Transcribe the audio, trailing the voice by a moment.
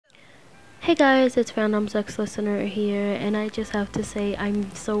Hey guys, it's Fandom's Listener here, and I just have to say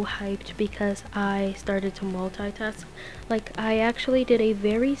I'm so hyped because I started to multitask. Like, I actually did a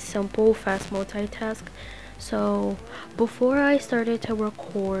very simple, fast multitask. So, before I started to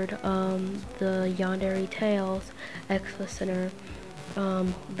record the Yandere Tales X-Listener,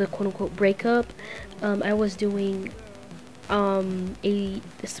 the quote-unquote breakup, I was doing a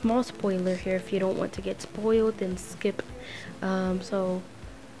small spoiler here. If you don't want to get spoiled, then skip. So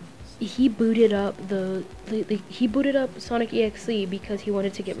he booted up he booted up Sonic.exe because he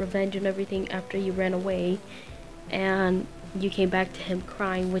wanted to get revenge and everything after you ran away, and you came back to him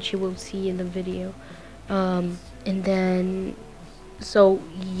crying, which you will see in the video. And then, so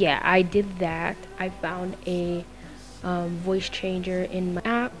yeah, I did that. I found a voice changer in my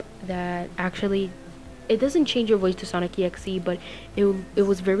app that actually, it doesn't change your voice to Sonic.exe, but it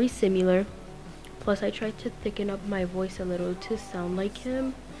was very similar. Plus, I tried to thicken up my voice a little to sound like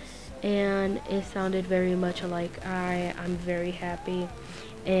him, and it sounded very much alike. I'm very happy,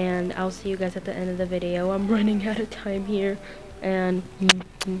 and I'll see you guys at the end of the video. I'm running out of time here, and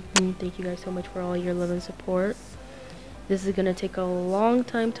thank you guys so much for all your love and support. This is gonna take a long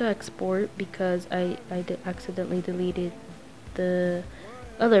time to export because I accidentally deleted the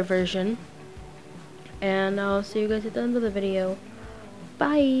other version, and I'll see you guys at the end of the video.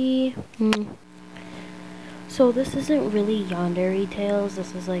 Bye. So this isn't really Yandere Tales,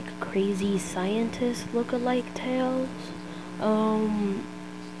 this is like crazy scientist look-alike tales.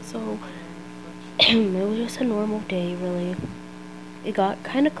 So it was just a normal day, really. It got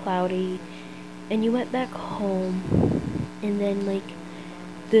kind of cloudy, and you went back home, and then like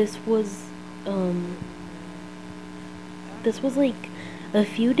this was like a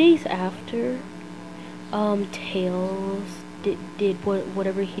few days after Tails did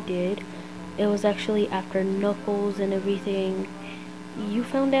whatever he did. It was actually after Knuckles and everything. You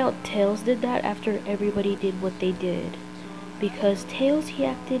found out Tails did that after everybody did what they did. Because Tails, he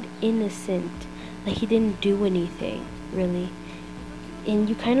acted innocent. Like he didn't do anything, really. And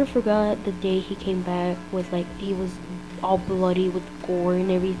you kind of forgot the day he came back with, like, he was all bloody with gore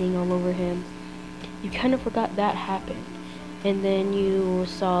and everything all over him. You kind of forgot that happened. And then you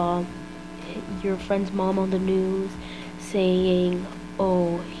saw your friend's mom on the news saying,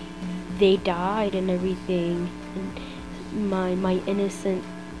 oh, they died and everything, and my innocent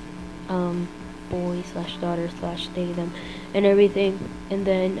boy slash daughter slash they them and everything. And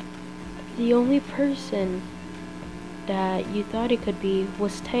then the only person that you thought it could be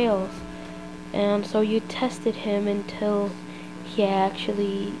was Tails, and so you tested him until he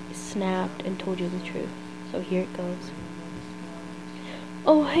actually snapped and told you the truth. So here it goes.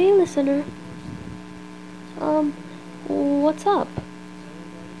 Oh, hey listener, what's up?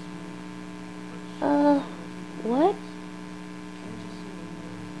 What?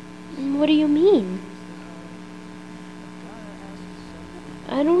 What do you mean?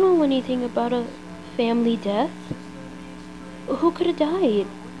 I don't know anything about a family death. Who could have died?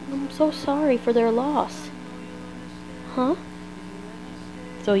 I'm so sorry for their loss. Huh?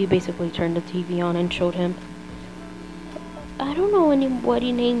 So you basically turned the TV on and showed him. I don't know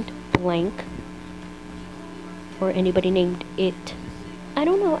anybody named Blank. Or anybody named It. I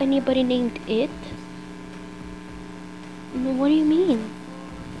don't know anybody named It. What do you mean?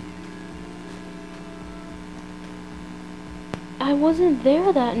 I wasn't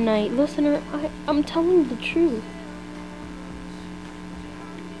there that night, listener. I'm telling the truth.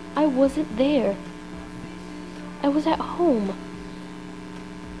 I wasn't there. I was at home.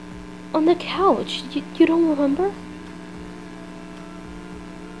 On the couch. You don't remember?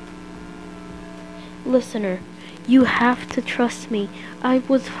 Listener, you have to trust me. I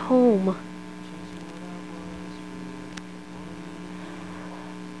was home.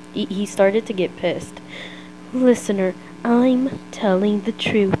 He started to get pissed. Listener, I'm telling the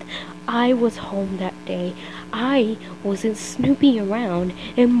truth. I was home that day. I wasn't snooping around,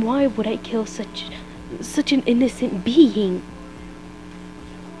 and why would I kill such an innocent being?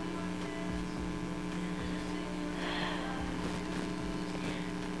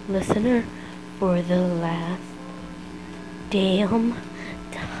 Listener, for the last damn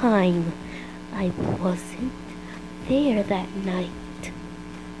time, I wasn't there that night.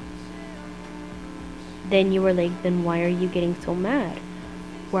 Then you were like, then why are you getting so mad?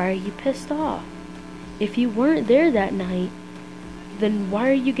 Why are you pissed off? If you weren't there that night, then why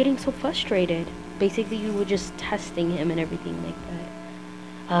are you getting so frustrated? Basically, you were just testing him and everything like that.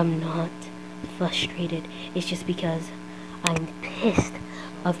 I'm not frustrated. It's just because I'm pissed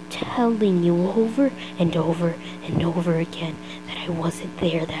of telling you over and over and over again that I wasn't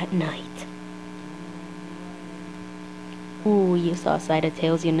there that night. Ooh, you saw a side of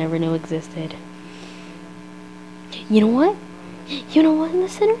Tails you never knew existed. You know what? You know what,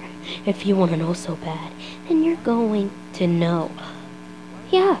 listener? If you want to know so bad, then you're going to know.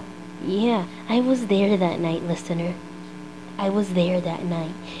 Yeah, I was there that night, listener. I was there that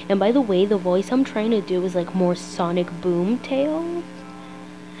night. And by the way, the voice I'm trying to do is like more Sonic Boom Tails.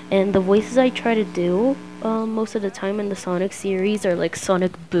 And the voices I try to do most of the time in the Sonic series are like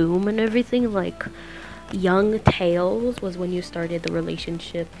Sonic Boom and everything. Like young Tails was when you started the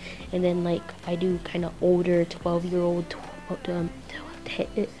relationship, and then like I do kind of older 12-year-old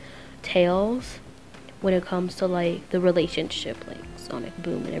Tails when it comes to like the relationship, like Sonic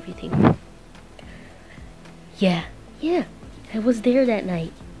Boom and everything. Yeah, I was there that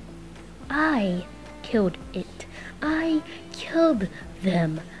night. I killed it. I killed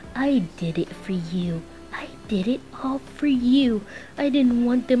them. I did it for you. I did it all for you. I didn't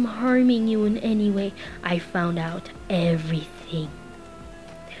want them harming you in any way. I found out everything.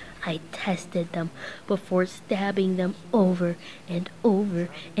 I tested them before stabbing them over and over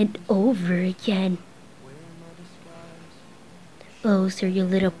and over again. Oh, so your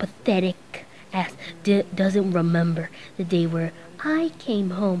little pathetic ass doesn't remember the day where I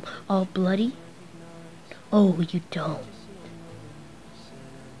came home all bloody? Oh, you don't.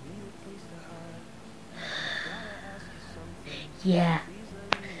 Yeah.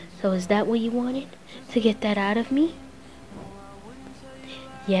 So is that what you wanted? To get that out of me?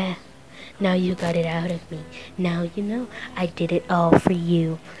 Yeah. Now you got it out of me. Now you know I did it all for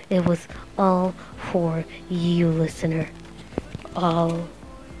you. It was all for you, listener. All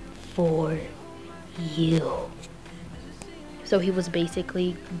for you. So he was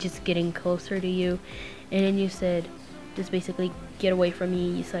basically just getting closer to you, and then you said, just basically get away from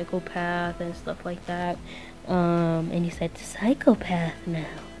me, you psychopath, and stuff like that. And you said, psychopath now.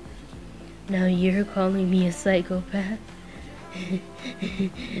 Now you're calling me a psychopath?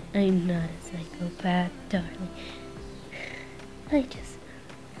 I'm not a psychopath, darling.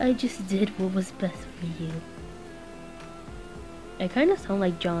 I just did what was best for you. I kind of sound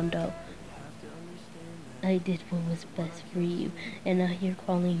like John Doe. I did what was best for you, and now you're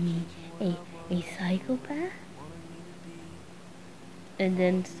calling me a psychopath? And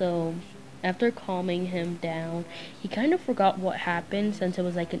then so, after calming him down, he kind of forgot what happened since it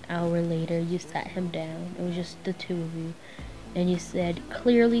was like an hour later. You sat him down. It was just the two of you, and you said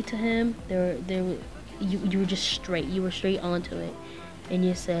clearly to him, you were just straight. You were straight onto it, and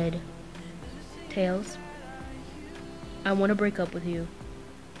you said, Tails, I want to break up with you.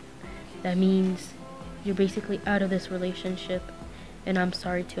 That means you're basically out of this relationship, and I'm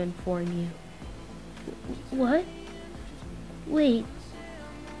sorry to inform you. What? Wait,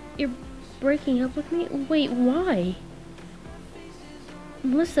 you're breaking up with me? Wait, why?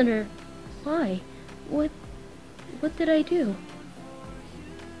 Listener, why? What did I do?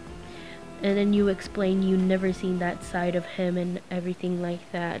 And then you explain you never seen that side of him and everything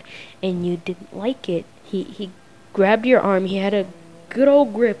like that, and you didn't like it. He grabbed your arm, he had a good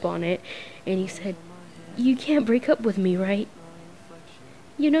old grip on it, and he said, you can't break up with me, right?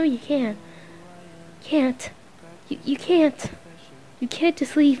 You know you can't. Can't. You can't. You can't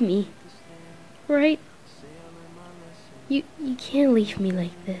just leave me. Right? You can't leave me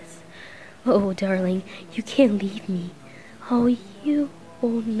like this. Oh, darling, you can't leave me. Oh, you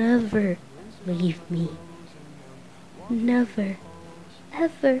will never leave me. Never.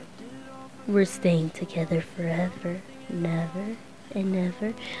 Ever. We're staying together forever. Never. And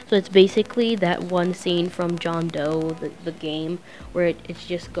never. So it's basically that one scene from John Doe, the game, where it's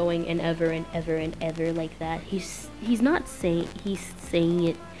just going and ever and ever and ever like that. He's not saying, he's saying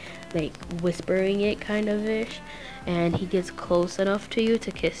it like whispering it kind of ish, and he gets close enough to you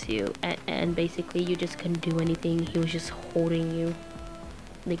to kiss you, and basically you just couldn't do anything. He was just holding you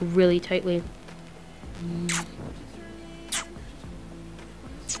like really tightly.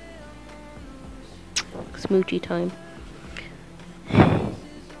 Smoochy time.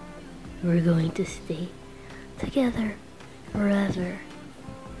 We're going to stay together forever,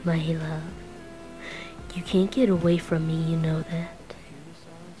 my love. You can't get away from me, you know that.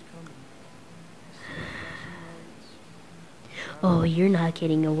 Oh, you're not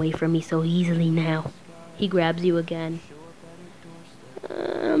getting away from me so easily now. He grabs you again.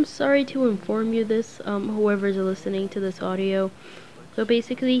 I'm sorry to inform you this, whoever's listening to this audio. So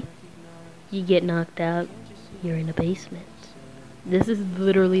basically, you get knocked out, you're in a basement. This is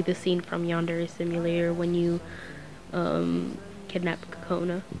literally the scene from Yandere Simulator when you kidnap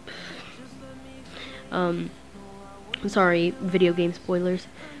Kokona. Sorry, video game spoilers.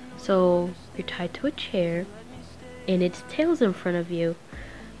 So you're tied to a chair, and it's Tails in front of you.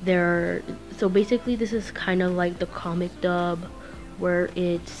 So basically, this is kind of like the comic dub where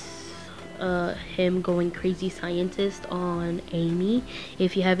it's him going crazy scientist on Amy.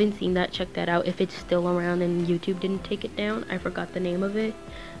 If you haven't seen that, check that out. If it's still around and YouTube didn't take it down, I forgot the name of it.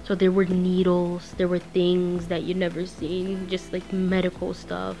 So there were needles, there were things that you'd never seen, just like medical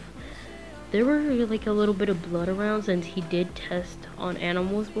stuff. There were like a little bit of blood around since he did test on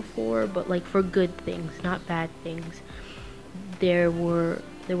animals before, but like for good things, not bad things. There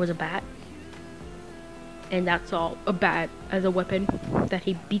was a bat, and that's all, a bat as a weapon that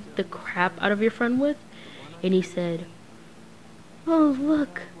he beat the crap out of your friend with. And he said, "Oh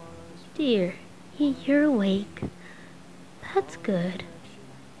look, dear, you're awake. That's good.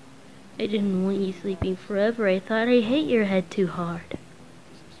 I didn't want you sleeping forever. I thought I hit your head too hard."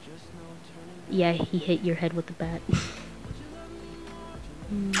 Yeah, he hit your head with the bat.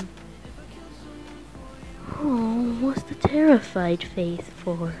 Oh, what's the terrified face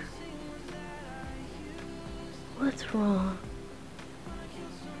for? What's wrong?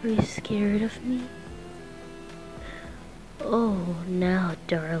 Are you scared of me? Oh, now,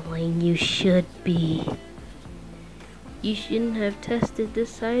 darling, you should be. You shouldn't have tested this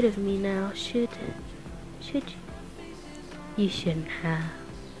side of me now, should you? You shouldn't have.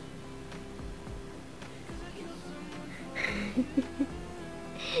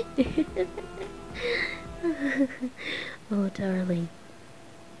 Oh, darling,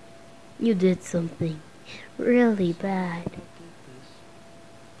 you did something really bad.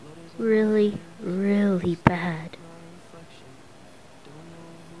 Really, really bad.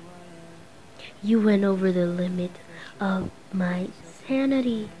 You went over the limit of my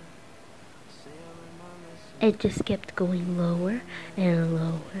sanity. It just kept going lower and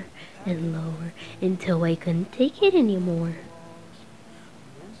lower and lower until I couldn't take it anymore.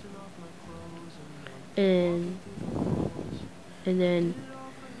 And then,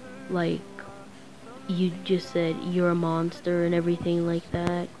 like, you just said you're a monster and everything like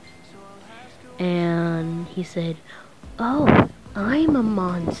that. And he said, "Oh, I'm a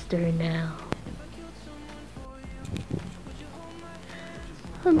monster now."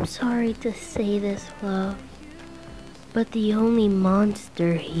 I'm sorry to say this, love, but the only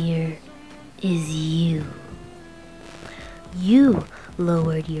monster here is you. You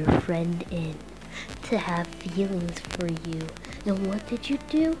lowered your friend in to have feelings for you. And what did you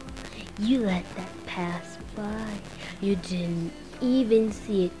do? You let that pass by. You didn't even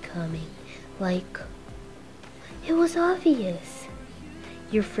see it coming. Like, it was obvious.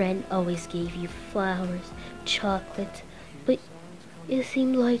 Your friend always gave you flowers, chocolates, but it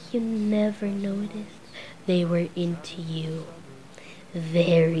seemed like you never noticed. They were into you.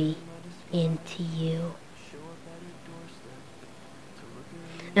 Very into you.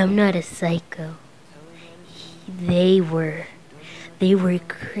 I'm not a psycho. They were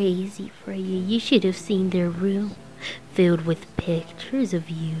crazy for you. You should have seen their room filled with pictures of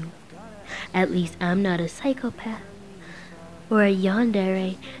you. At least I'm not a psychopath or a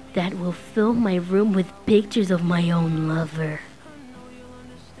yandere that will fill my room with pictures of my own lover.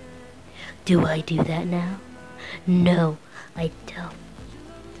 Do I do that now? No, I don't.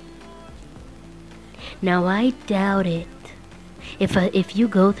 Now I doubt it. If you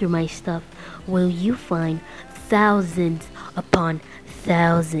go through my stuff, will you find thousands upon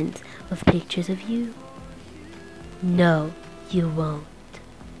thousands of pictures of you? No, you won't.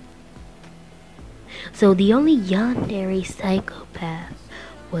 So the only yandere psychopath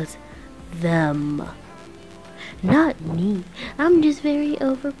was them. Not me. I'm just very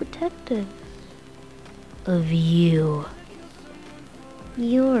overprotective of you.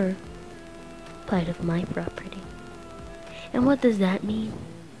 You're part of my property. And what does that mean?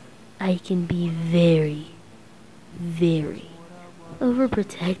 I can be very, very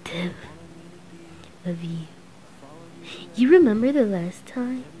overprotective of you. You remember the last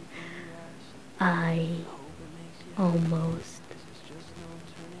time I almost...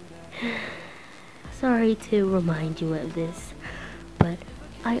 Sorry to remind you of this, but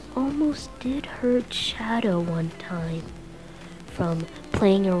I almost did hurt Shadow one time from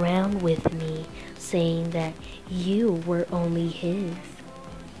playing around with me, saying that you were only his.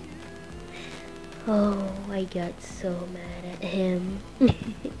 Oh, I got so mad at him.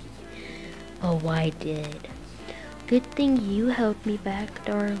 Oh, I did. Good thing you helped me back,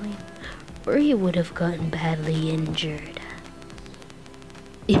 darling, or he would have gotten badly injured.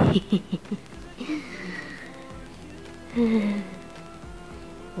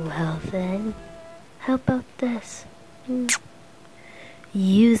 Well then, how about this?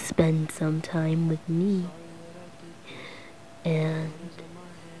 You spend some time with me, and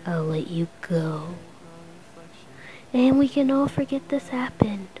I'll let you go. And we can all forget this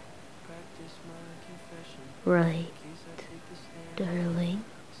happened. Right. darling.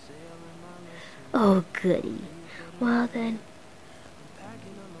 Oh, goody. Well then,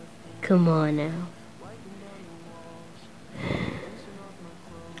 come on now.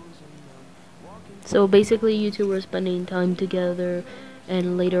 So basically, you two were spending time together,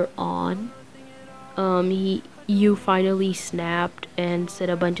 and later on, you finally snapped and said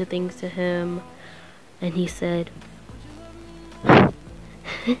a bunch of things to him, and he said,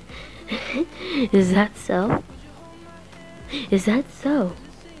 "Is that so? Is that so?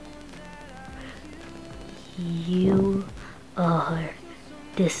 You are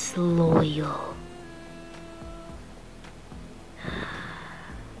disloyal.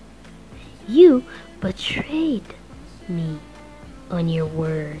 You betrayed me on your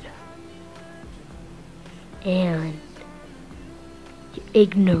word. And you're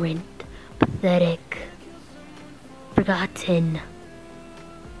ignorant, pathetic, forgotten.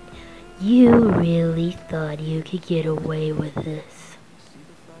 You really thought you could get away with this."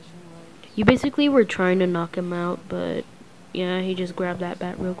 You basically were trying to knock him out, but yeah, he just grabbed that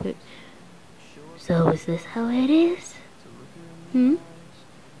bat real quick. "So is this how it is? Hmm?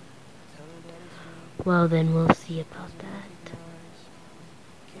 Well then, we'll see about that."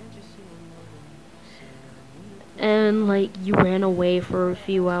 And like, you ran away for a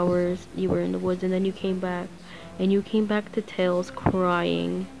few hours, you were in the woods, and then you came back. And you came back to Tails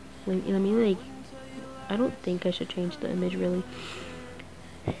crying. Like, I don't think I should change the image really.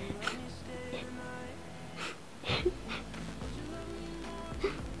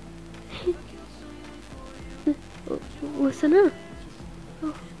 Listen up.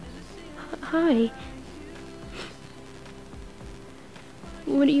 Oh, hi.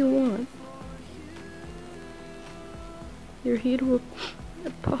 What do you want? You're here to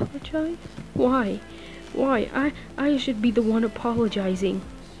apologize? Why? Why? I should be the one apologizing.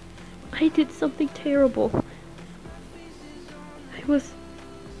 I did something terrible. I was...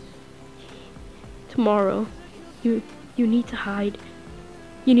 Tomorrow, you need to hide.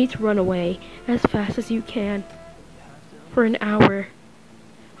 You need to run away as fast as you can. For an hour.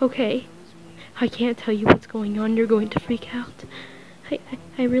 Okay? I can't tell you what's going on. You're going to freak out.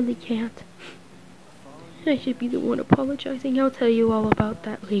 I really can't. I should be the one apologizing. I'll tell you all about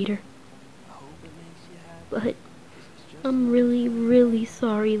that later. But I'm really, really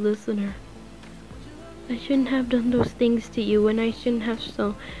sorry, listener. I shouldn't have done those things to you, and I shouldn't have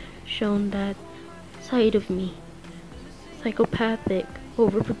shown that side of me. Psychopathic,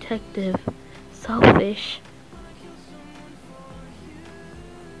 overprotective, selfish.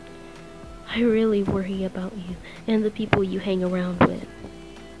 I really worry about you and the people you hang around with.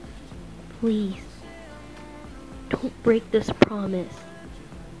 Please, don't break this promise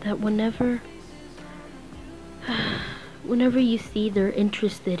that whenever you see they're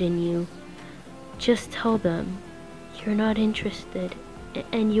interested in you, just tell them you're not interested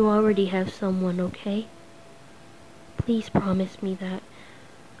and you already have someone, okay? Please promise me that.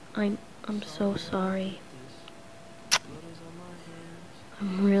 I'm so sorry.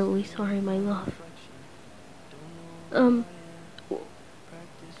 I'm really sorry, my love.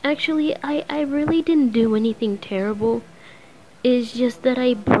 Actually, I really didn't do anything terrible. It's just that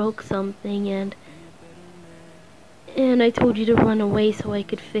I broke something and I told you to run away so I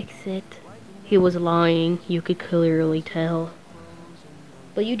could fix it. He was lying, you could clearly tell.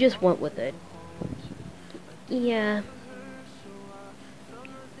 But you just went with it. Yeah.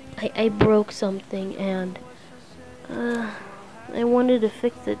 I broke something and I wanted to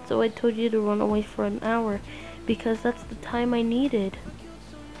fix it, so I told you to run away for an hour because that's the time I needed.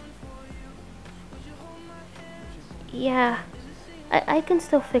 Yeah, I can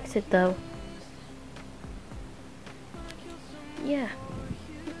still fix it though. Yeah.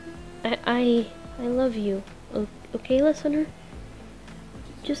 I love you. Okay, listener?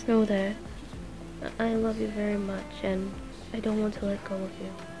 Just know that I love you very much and I don't want to let go of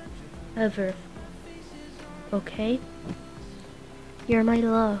you. Ever. Okay? You're my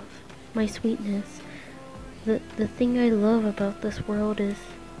love, my sweetness. The thing I love about this world is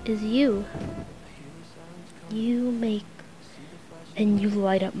you. You make and you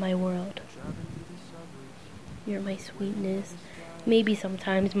light up my world. You're my sweetness, maybe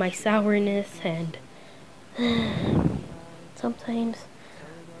sometimes my sourness, and sometimes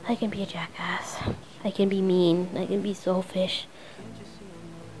I can be a jackass. I can be mean, I can be selfish.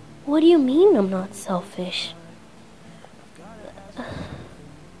 What do you mean I'm not selfish?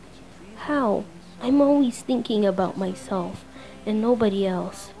 How? I'm always thinking about myself and nobody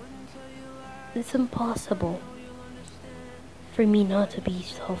else. It's impossible for me not to be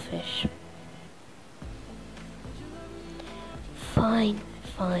selfish. Fine,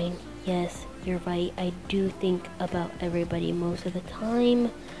 yes, you're right. I do think about everybody most of the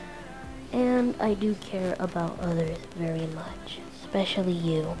time. And I do care about others very much. Especially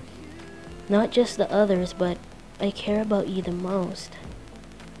you. Not just the others, but I care about you the most.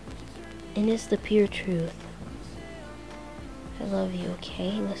 And it's the pure truth. I love you,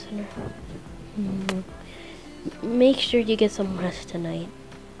 okay, listener? Make sure you get some rest tonight.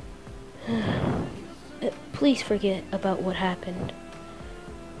 Please forget about what happened.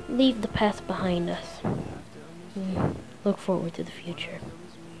 Leave the past behind us. Look forward to the future.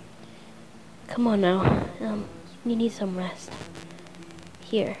 Come on now. You need some rest.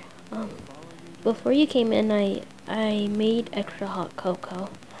 Here. Before you came in, I made extra hot cocoa.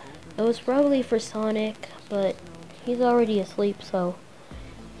 It was probably for Sonic, but he's already asleep, so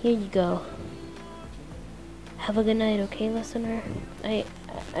here you go. Have a good night, okay, listener? I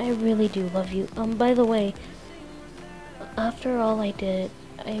really do love you. By the way, after all I did,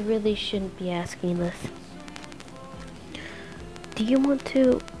 I really shouldn't be asking this. Do you want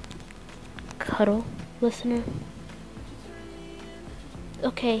to cuddle, listener?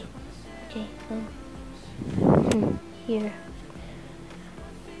 Okay. Okay, here.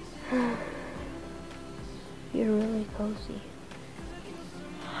 You're really cozy.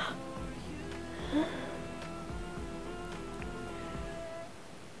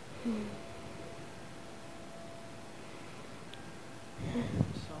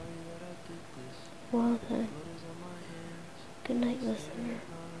 Well then, good night, listener.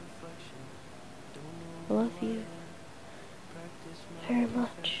 I love you very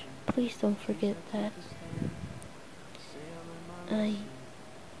much. Please don't forget that.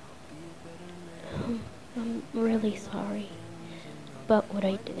 I'm really sorry about what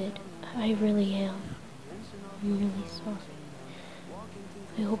I did. I really am. I'm really sorry.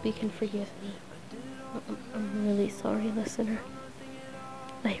 I hope you can forgive me. I'm really sorry, listener.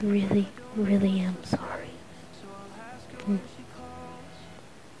 I really, really am sorry.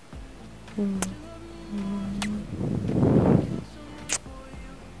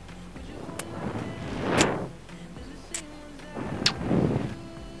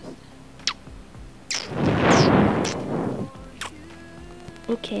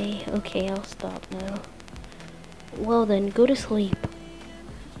 Okay, I'll stop now. Well then, go to sleep.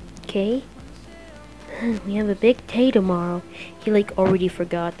 Okay? We have a big day tomorrow. He like already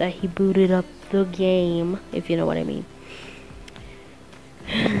forgot that he booted up the game, if you know what I mean.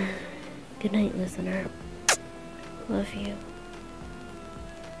 Good night, listener. Love you.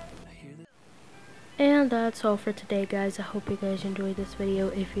 And that's all for today, guys. I hope you guys enjoyed this video.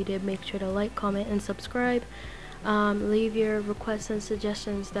 If you did, make sure to like, comment, and subscribe. Leave your requests and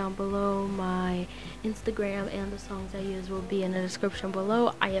suggestions down below. My Instagram and the songs I use will be in the description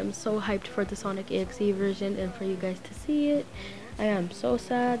below. I am so hyped for the Sonic.exe version and for you guys to see it. I am so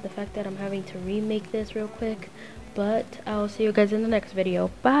sad the fact that I'm having to remake this real quick, but I'll see you guys in the next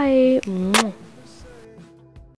video. Bye.